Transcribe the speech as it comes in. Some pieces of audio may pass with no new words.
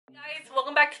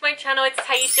back to my channel. It's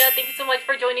Taisha. Thank you so much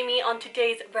for joining me on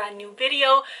today's brand new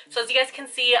video. So as you guys can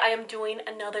see, I am doing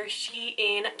another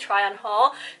SHEIN try on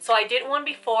haul. So I did one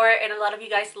before and a lot of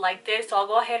you guys liked it, so I'll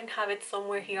go ahead and have it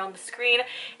somewhere here on the screen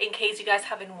in case you guys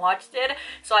haven't watched it.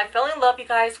 So I fell in love, you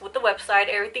guys, with the website.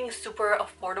 Everything is super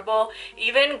affordable.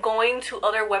 Even going to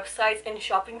other websites and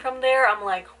shopping from there, I'm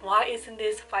like, why isn't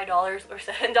this $5 or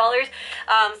 $7?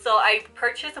 So I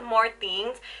purchased more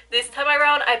things. This time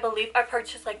around, I believe I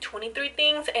purchased like 23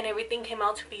 things and everything came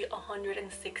out to be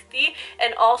 160.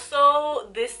 And also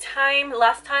this time,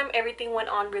 last time, everything went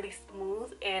on really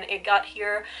smooth and it got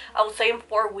here, I would say, in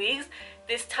 4 weeks.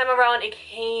 This time around it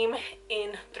came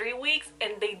in 3 weeks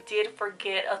and they did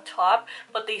forget a top,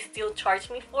 but they still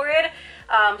charged me for it.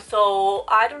 So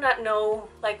I do not know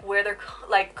like where their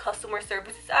like customer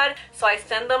service is at, so I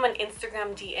send them an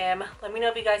Instagram DM. Let me know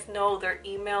if you guys know their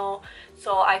email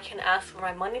so I can ask for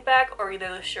my money back or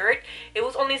either the shirt. It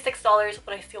was only $6,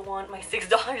 but I still want my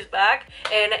 $6 back.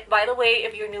 And by the way,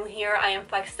 if you're new here, I am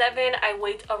 5'7". I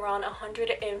weigh around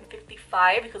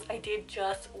 155 because I did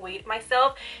just weigh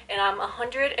myself and I'm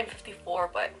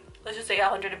 154, but let's just say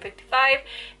 155.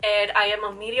 And I am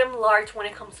a medium large when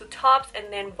it comes to tops, and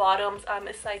then bottoms I'm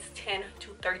a size 10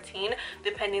 to 13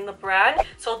 depending the brand.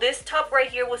 So this top right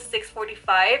here was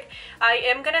 $6.45. I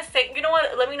am gonna say, you know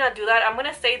what, let me not do that. I'm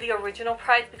gonna say the original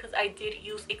price because I did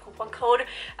use a coupon code.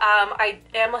 I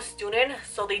am a student,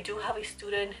 so they do have a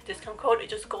student discount code. You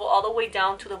just go all the way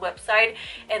down to the website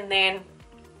and then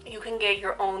you can get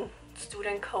your own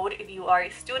student code if you are a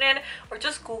student, or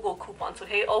just Google coupons.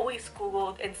 Okay, always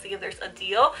Google and see if there's a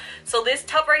deal. So this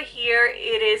top right here,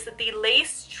 it is the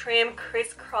lace trim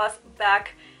crisscross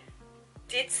back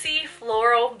ditzy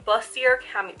floral bustier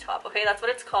cami top. Okay, that's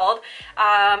what it's called.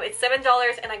 It's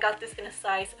 $7 and I got this in a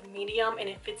size medium and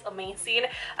it fits amazing.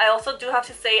 I also do have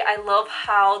to say I love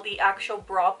how the actual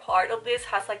bra part of this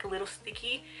has like a little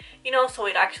sticky, you know, so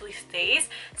it actually stays.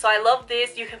 So I love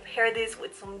this. You can pair this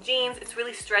with some jeans. It's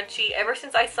really stretchy. Ever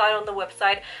since I saw it on the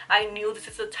website, I knew this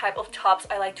is the type of tops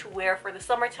I like to wear for the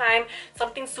summertime.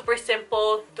 Something super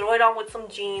simple. Throw it on with some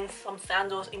jeans, some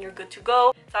sandals, and you're good to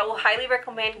go. So I will highly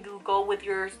recommend you go with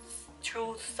your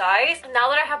true size. Now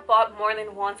that I have bought more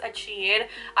than once at SHEIN,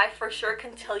 I for sure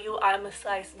can tell you I'm a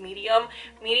size medium.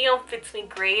 Medium fits me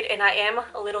great, and I am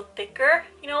a little thicker,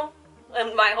 you know,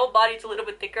 and my whole body is a little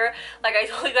bit thicker. Like I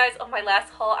told you guys on my last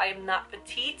haul, I am not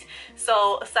petite,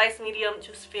 so a size medium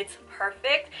just fits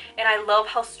perfect, and I love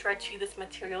how stretchy this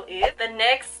material is. The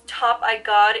next top I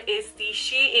got is the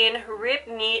SHEIN Rib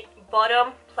Knit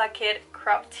Bottom Placket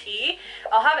Crop Tee.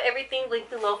 I'll have everything linked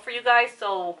below for you guys,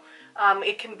 so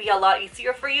it can be a lot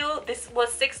easier for you. This was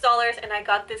 $6 and I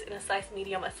got this in a size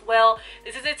medium as well.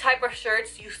 This is the type of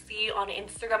shirts you see on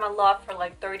Instagram a lot for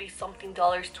like 30 something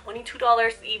dollars,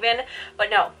 $22 even, but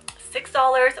no,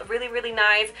 $6, really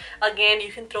nice. Again,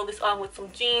 you can throw this on with some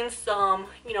jeans, some,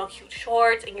 you know, cute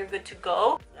shorts, and you're good to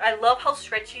go. I love how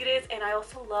stretchy it is, and I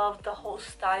also love the whole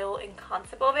style and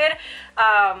concept of it.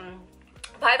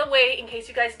 By the way, in case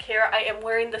you guys care, I am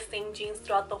wearing the same jeans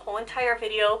throughout the whole entire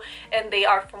video, and they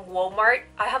are from Walmart.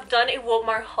 I have done a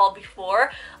Walmart haul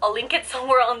before. I'll link it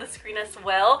somewhere on the screen as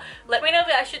well. Let me know if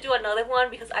I should do another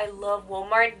one because I love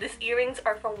Walmart. These earrings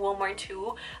are from Walmart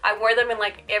too. I wear them in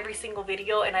like every single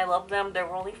video and I love them.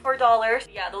 They're only $4.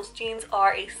 Yeah, those jeans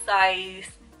are a size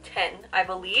 10, I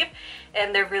believe,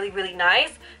 and they're really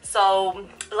nice. So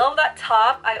love that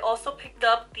top. I also picked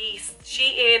up the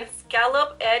SHEIN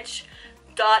Scallop Edge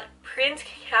Dot Print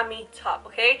Cami top.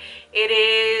 Okay, it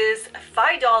is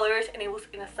 $5 and it was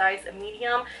in a size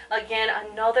medium. Again,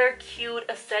 another cute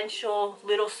essential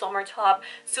little summer top,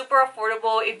 super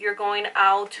affordable if you're going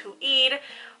out to eat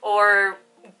or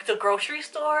the grocery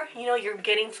store, you know, you're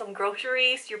getting some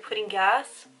groceries, you're putting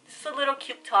gas. This is a little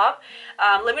cute top.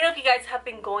 Let me know if you guys have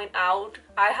been going out.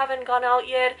 I haven't gone out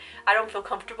yet. I don't feel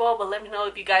comfortable, but let me know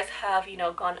if you guys have, you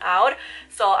know, gone out.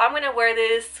 So I'm gonna wear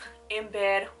this in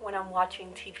bed when I'm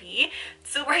watching TV.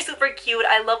 Super cute.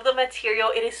 I love the material.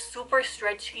 It is super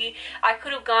stretchy. I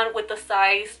could have gone with the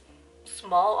size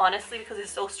small, honestly, because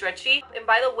it's so stretchy. And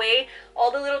by the way, all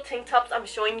the little tank tops I'm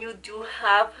showing you do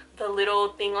have the little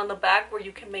thing on the back where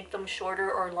you can make them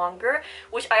shorter or longer,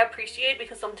 which I appreciate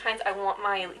because sometimes I want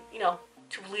my, you know,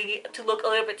 to look a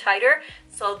little bit tighter,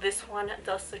 so this one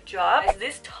does the job.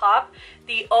 This top,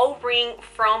 the O-ring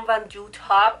from Van Du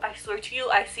top, I swear to you,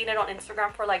 I've seen it on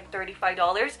Instagram for like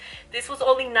 $35. This was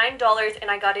only $9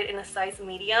 and I got it in a size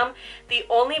medium. The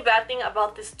only bad thing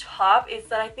about this top is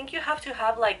that I think you have to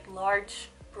have like large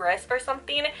breast or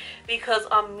something, because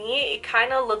on me it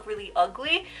kind of looked really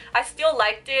ugly. I still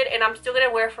liked it and I'm still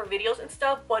gonna wear it for videos and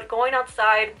stuff, but going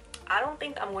outside I don't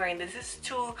think I'm wearing this. This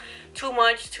is too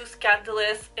much, too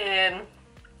scandalous, and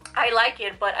I like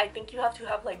it, but I think you have to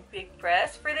have like big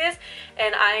breasts for this,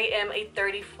 and I am a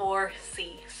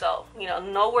 34C, so you know,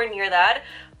 nowhere near that.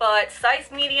 But size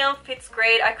medium fits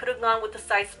great. I could have gone with the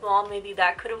size small, maybe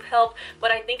that could have helped,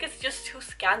 but I think it's just too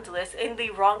scandalous in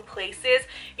the wrong places.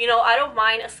 You know, I don't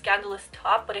mind a scandalous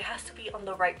top, but it has to be on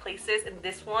the right places, and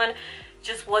this one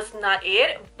just was not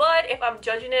it. But if I'm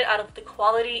judging it out of the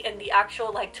quality and the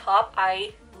actual like top,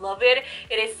 I love it.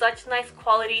 It is such nice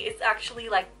quality. It's actually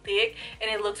like thick, and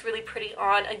it looks really pretty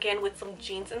on, again, with some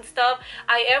jeans and stuff.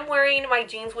 I am wearing my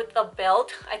jeans with a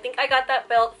belt. I think I got that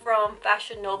belt from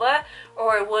Fashion Nova,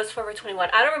 or it was Forever 21.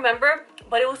 I don't remember,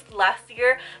 but it was last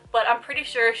year. But I'm pretty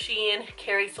sure Shein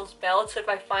carries those belts, so if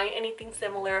I find anything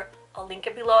similar, I'll link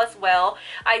it below as well.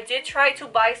 I did try to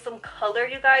buy some color,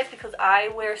 you guys, because I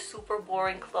wear super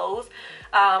boring clothes.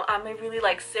 I'm a really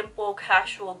like simple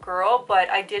casual girl, but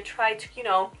I did try to, you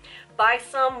know, buy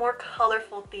some more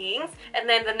colorful things. And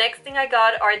then the next thing I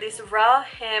got are these raw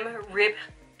hem rib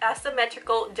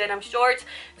asymmetrical denim shorts,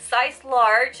 size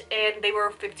large, and they were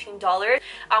 $15.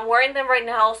 I'm wearing them right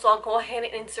now, so I'll go ahead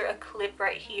and insert a clip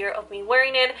right here of me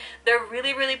wearing it. They're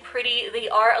really, really pretty. They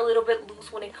are a little bit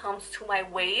loose when it comes to my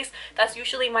waist. That's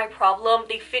usually my problem.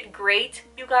 They fit great,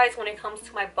 you guys, when it comes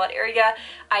to my butt area.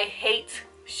 I hate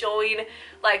showing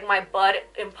like my butt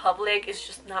in public. It's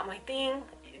just not my thing.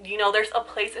 You know, there's a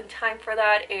place and time for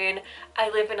that, and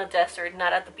I live in a desert,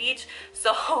 not at the beach,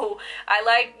 so I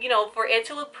like, you know, for it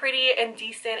to look pretty and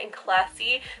decent and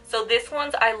classy. So this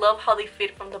one's, I love how they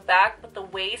fit from the back, but the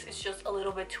waist is just a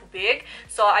little bit too big,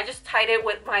 so I just tied it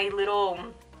with my little,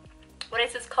 what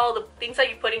is this called, the things that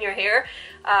you put in your hair,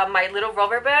 my little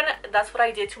rubber band. That's what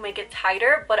I did to make it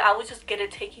tighter, but I would just get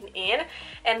it taken in.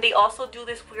 And they also do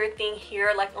this weird thing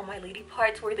here, like on my lady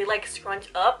parts, where they like scrunch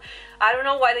up. I don't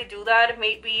know why they do that.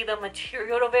 Maybe the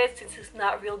material of it, since it's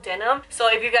not real denim. So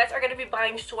if you guys are going to be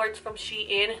buying shorts from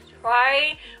Shein,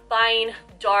 try buying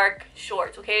dark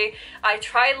shorts, okay? I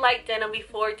tried light denim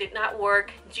before, did not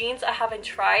work. Jeans I haven't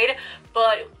tried,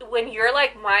 but when you're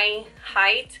like my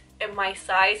height and my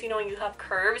size, you know, and you have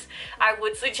curves, I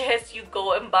would suggest you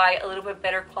go and buy a little bit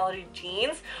better quality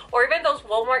jeans, or even those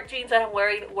Walmart jeans that I'm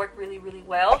wearing work really, really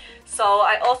well. So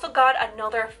I also got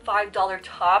another $5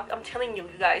 top. I'm telling you,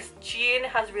 you guys, Shein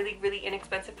has really, really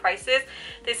inexpensive prices.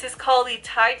 This is called the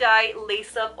tie-dye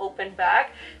lace-up open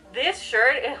back. This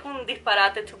shirt is un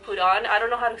disparate to put on. I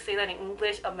don't know how to say that in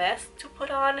English. A mess to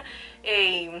put on.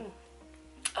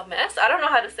 A mess, I don't know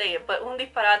how to say it, but un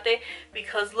disparate,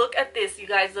 because look at this, you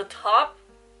guys. The top,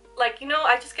 like, you know,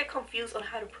 I just get confused on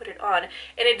how to put it on, and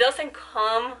it doesn't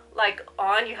come like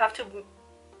on. You have to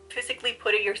physically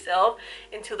put it yourself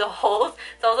into the holes,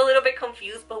 so I was a little bit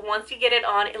confused, but once you get it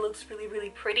on, it looks really, really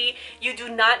pretty. You do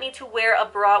not need to wear a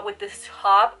bra with this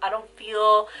top. I don't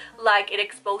feel like it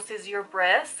exposes your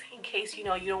breasts in case, you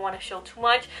know, you don't want to show too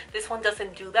much. This one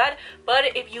doesn't do that,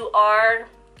 but if you are,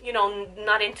 you know,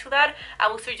 not into that,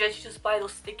 I would suggest you just buy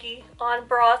those sticky on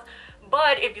bras.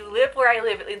 But if you live where I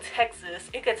live in Texas,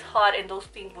 it gets hot and those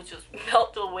things will just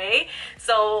melt away.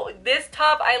 So this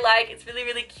top I like. It's really,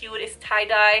 really cute. It's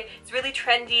tie-dye. It's really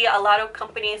trendy. A lot of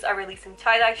companies are releasing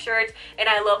tie-dye shirts, and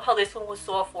I love how this one was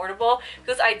so affordable,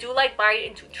 because I do like buying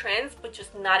into trends, but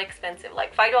just not expensive.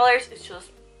 Like $5 is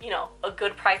just, you know, a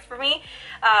good price for me.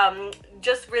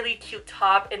 Just really cute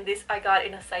top, and this I got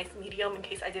in a size medium, in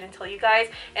case I didn't tell you guys.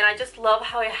 And I just love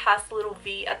how it has a little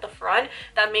V at the front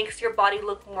that makes your body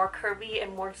look more curvy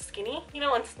and more skinny, you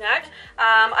know, and snatched.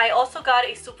 I also got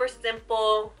a super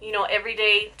simple, you know,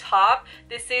 everyday top.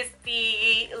 This is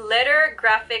the letter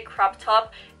graphic crop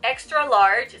top, extra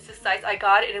large. It's the size I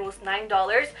got, and it was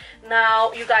 $9.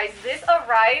 Now, you guys, this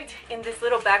arrived in this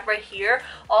little bag right here.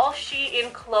 All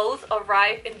Shein clothes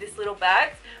arrive in this little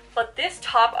bag, but this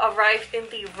top arrived in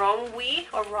the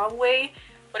Wrongway,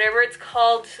 whatever it's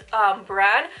called,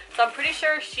 brand. So I'm pretty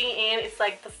sure Shein is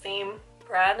like the same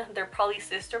brand. They're probably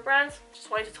sister brands. Just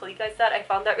wanted to tell you guys that. I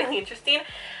found that really interesting.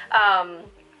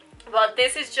 But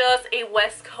this is just a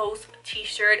West Coast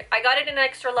t-shirt. I got it in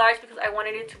extra large because I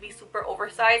wanted it to be super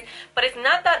oversized, but it's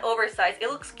not that oversized. It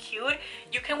looks cute.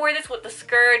 You can wear this with the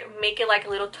skirt, make it like a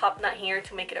little top knot here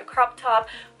to make it a crop top.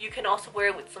 You can also wear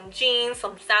it with some jeans,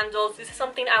 some sandals. This is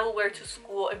something I will wear to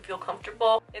school and feel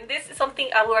comfortable. And this is something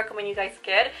I would recommend you guys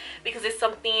get, because it's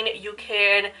something you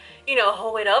can, you know,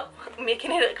 hoe it up,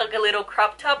 making it like a little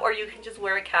crop top, or you can just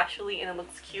wear it casually and it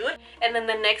looks cute. And then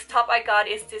the next top I got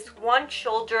is this one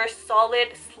shoulder solid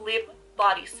slip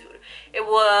bodysuit. It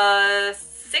was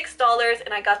 $6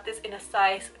 and I got this in a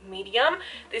size medium.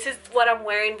 This is what I'm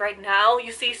wearing right now.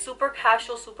 You see, super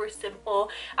casual, super simple.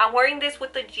 I'm wearing this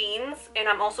with the jeans and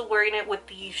I'm also wearing it with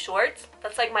the shorts.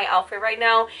 That's like my outfit right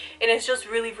now, and it's just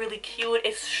really cute.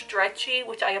 It's stretchy,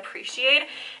 which I appreciate,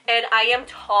 and I am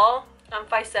tall. I'm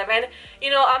 5'7". You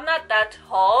know, I'm not that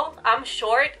tall. I'm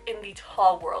short in the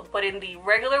tall world, but in the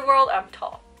regular world I'm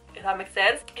tall, if that makes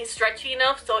sense. It's stretchy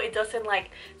enough so it doesn't like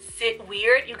sit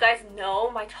weird. You guys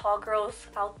know, my tall girls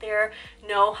out there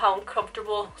know how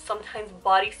uncomfortable sometimes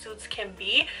bodysuits can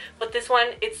be, but this one,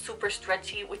 it's super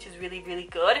stretchy, which is really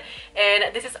good.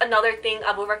 And this is another thing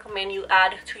I would recommend you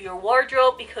add to your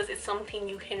wardrobe because it's something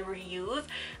you can reuse.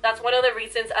 That's one of the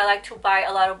reasons I like to buy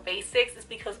a lot of basics, is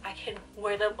because I can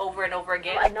wear them over and over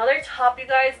again. Another top, you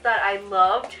guys, that I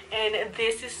loved, and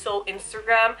this is so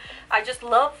Instagram, I just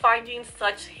love finding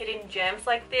such hidden gems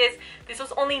like this. This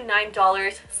was only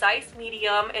 $9, size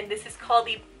medium, and this is called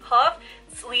the Puff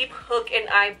Sleep Hook and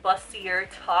Eye Bustier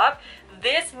top.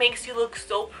 This makes you look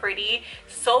so pretty,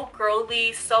 so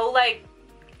girly, so like,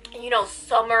 you know,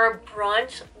 summer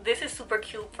brunch. This is super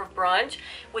cute for brunch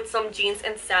with some jeans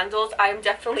and sandals. I am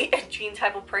definitely a jean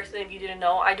type of person, if you didn't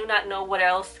know. I do not know what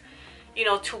else, you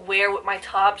know, to wear with my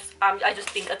tops. I just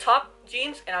think a top,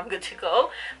 jeans, and I'm good to go.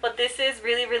 But this is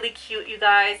really cute, you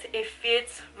guys. It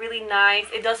fits really nice.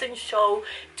 It doesn't show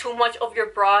too much of your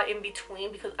bra in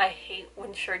between, because I hate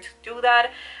when shirts do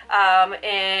that.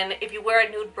 And if you wear a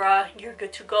nude bra, you're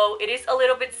good to go. It is a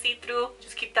little bit see-through,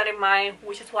 just keep that in mind,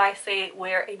 which is why I say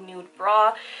wear a nude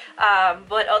bra.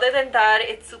 But other than that,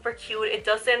 it's super cute. It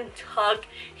doesn't tug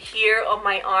here on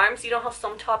my arms. You know how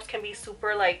some tops can be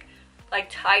super like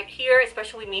tight here,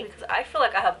 especially me, because I feel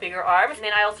like I have bigger arms. And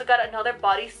then I also got another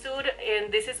bodysuit,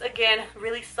 and this is again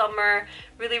really summer,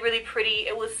 really pretty.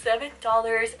 It was $7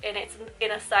 and it's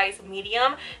in a size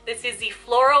medium. This is the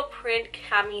floral print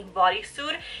cami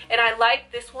bodysuit, and I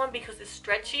like this one because it's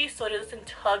stretchy, so it doesn't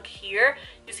tug here.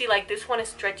 You see, like, this one is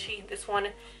stretchy, this one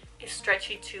is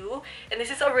stretchy too, and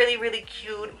this is a really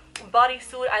cute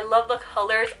bodysuit. I love the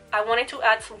colors. I wanted to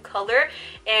add some color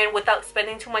and without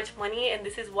spending too much money, and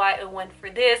this is why I went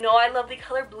for this. No, I love the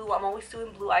color blue. I'm always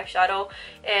doing blue eyeshadow,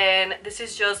 and this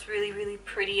is just really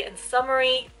pretty and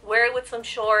summery. Wear it with some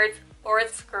shorts or a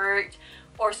skirt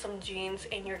or some jeans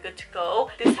and you're good to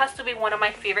go. This has to be one of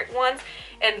my favorite ones,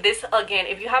 and this, again,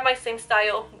 if you have my same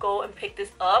style, go and pick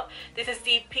this up. This is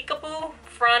the Peekaboo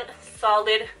Front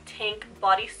Solid Tank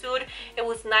bodysuit. It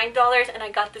was $9 and I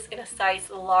got this in a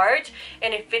size large,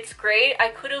 and it fits great. I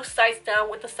could have sized down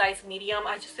with a size medium,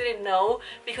 I just didn't know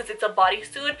because it's a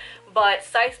bodysuit, but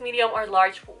size medium or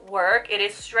large work. It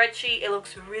is stretchy, it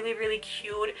looks really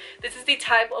cute. This is the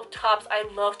type of tops I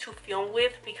love to film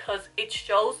with because it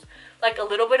shows like a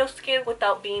little bit of skin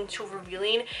without being too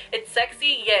revealing. It's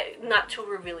sexy yet not too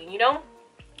revealing, you know?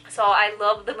 So I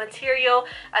love the material.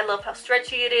 I love how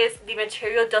stretchy it is. The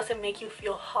material doesn't make you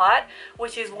feel hot,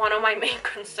 which is one of my main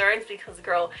concerns, because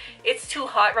girl, it's too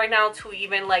hot right now to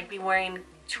even like be wearing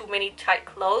too many tight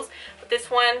clothes. But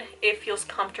this one, it feels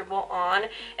comfortable on,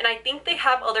 and I think they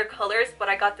have other colors, but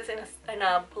I got this in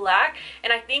a black,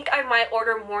 and I think I might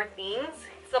order more things.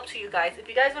 It's up to you guys. If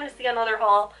you guys want to see another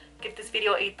haul, give this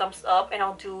video a thumbs up and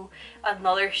I'll do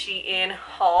another SHEIN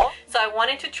haul. So I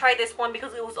wanted to try this one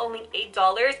because it was only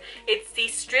 $8. It's the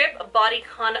strip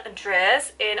bodycon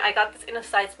dress, and I got this in a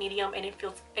size medium, and it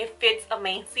fits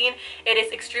amazing. It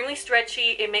is extremely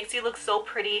stretchy. It makes you look so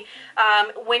pretty.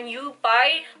 When you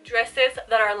buy dresses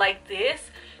that are like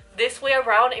this way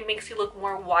around, it makes you look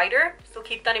more wider, so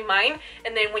keep that in mind.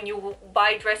 And then when you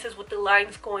buy dresses with the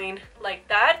lines going like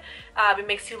that, it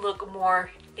makes you look more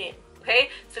thin. Okay,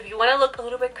 so if you want to look a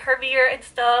little bit curvier and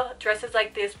stuff, dresses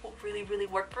like this will really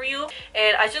work for you.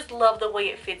 And I just love the way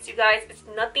it fits, you guys. It's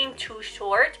nothing too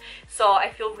short, so I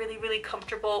feel really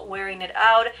comfortable wearing it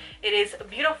out. It is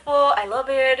beautiful, I love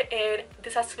it, and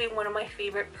this has to be one of my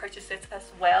favorite purchases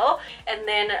as well. And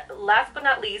then last but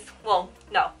not least, well,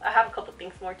 no, I have a couple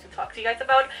things more to talk to you guys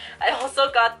about. I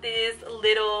also got this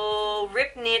little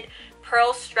rip knit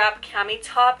pearl strap cami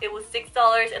top. It was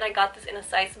 $6 and I got this in a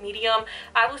size medium.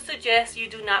 I would suggest you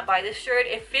do not buy this shirt.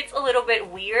 It fits a little bit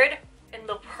weird, and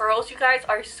the pearls, you guys,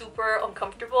 are super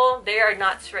uncomfortable. They are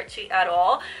not stretchy at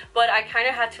all, but I kind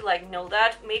of had to like know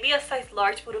that. Maybe a size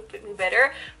large would have fit me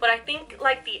better, but I think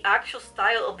like the actual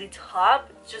style of the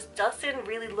top just doesn't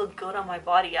really look good on my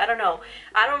body. I don't know,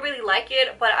 I don't really like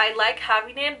it, but I like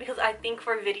having it because I think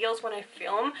for videos when I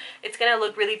film, it's gonna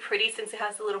look really pretty since it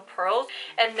has the little pearls.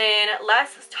 And then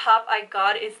last top I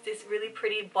got is this really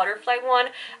pretty butterfly one.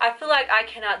 I feel like I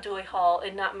cannot do a haul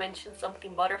and not mention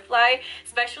something butterfly,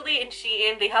 especially in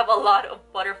SHEIN. They have a lot of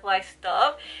butterfly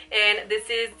stuff, and this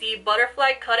is the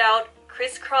butterfly cutout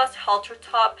crisscross halter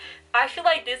top. I feel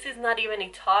like this is not even a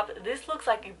top. This looks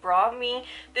like a bra on me.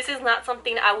 This is not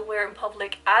something I would wear in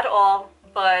public at all,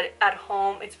 but at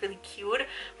home it's really cute.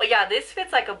 But yeah, this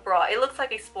fits like a bra. It looks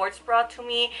like a sports bra to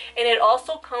me, and it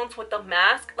also comes with a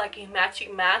mask, like a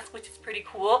matching mask, which is pretty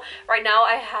cool. Right now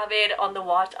I have it on the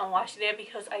watch. I'm washing it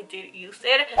because I did use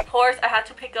it. Of course, I had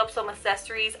to pick up some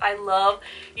accessories. I love,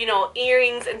 you know,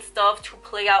 earrings and stuff to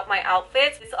play out my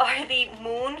outfits. These are the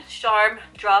Moon Charm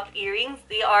drop earrings.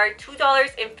 They are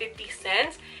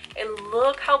 $2.50, and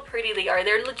look how pretty they are.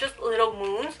 They're just little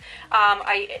moons.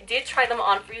 I did try them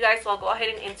on for you guys, so I'll go ahead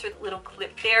and insert the little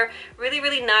clip there. Really,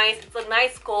 really nice. It's a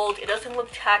nice gold. It doesn't look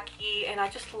tacky, and I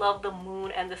just love the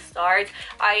moon and the stars.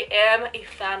 I am a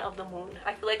fan of the moon.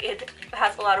 I feel like it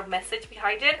has a lot of message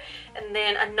behind it. And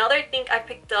then another thing I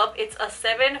picked up, it's a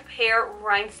 7-pair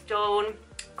rhinestone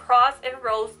cross and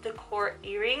rose decor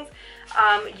earrings.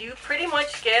 You pretty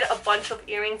much get a bunch of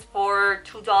earrings for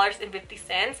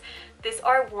 $2.50. These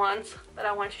are ones that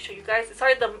I wanted to show you guys. These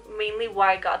are mainly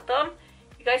why I got them.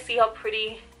 You guys see how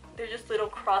pretty? They're just little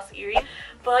cross earrings.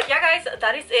 But yeah, guys,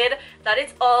 that is it. That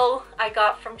is all I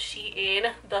got from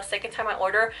SHEIN the second time I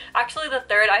ordered. Actually, the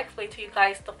third, I explained to you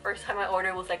guys, the first time I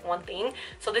ordered was like one thing.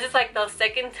 So this is like the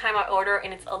second time I ordered,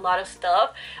 and it's a lot of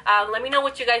stuff. Let me know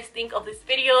what you guys think of this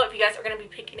video, if you guys are going to be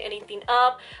picking anything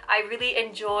up. I really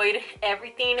enjoyed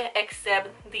everything except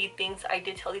the things I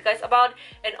did tell you guys about,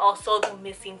 and also the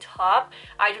missing top.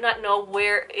 I do not know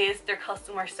where is their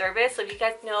customer service, so if you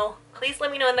guys know, please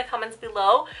let me know in the comments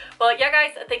below. But yeah,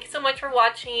 guys, thank you so much for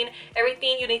watching.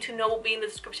 Everything you need to know will be in the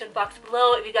description box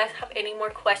below. If you guys have any more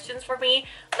questions for me,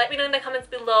 let me know in the comments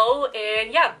below.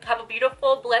 And yeah, have a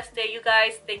beautiful, blessed day, you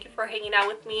guys. Thank you for hanging out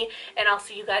with me, and I'll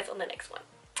see you guys on the next one.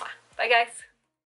 Bye, guys.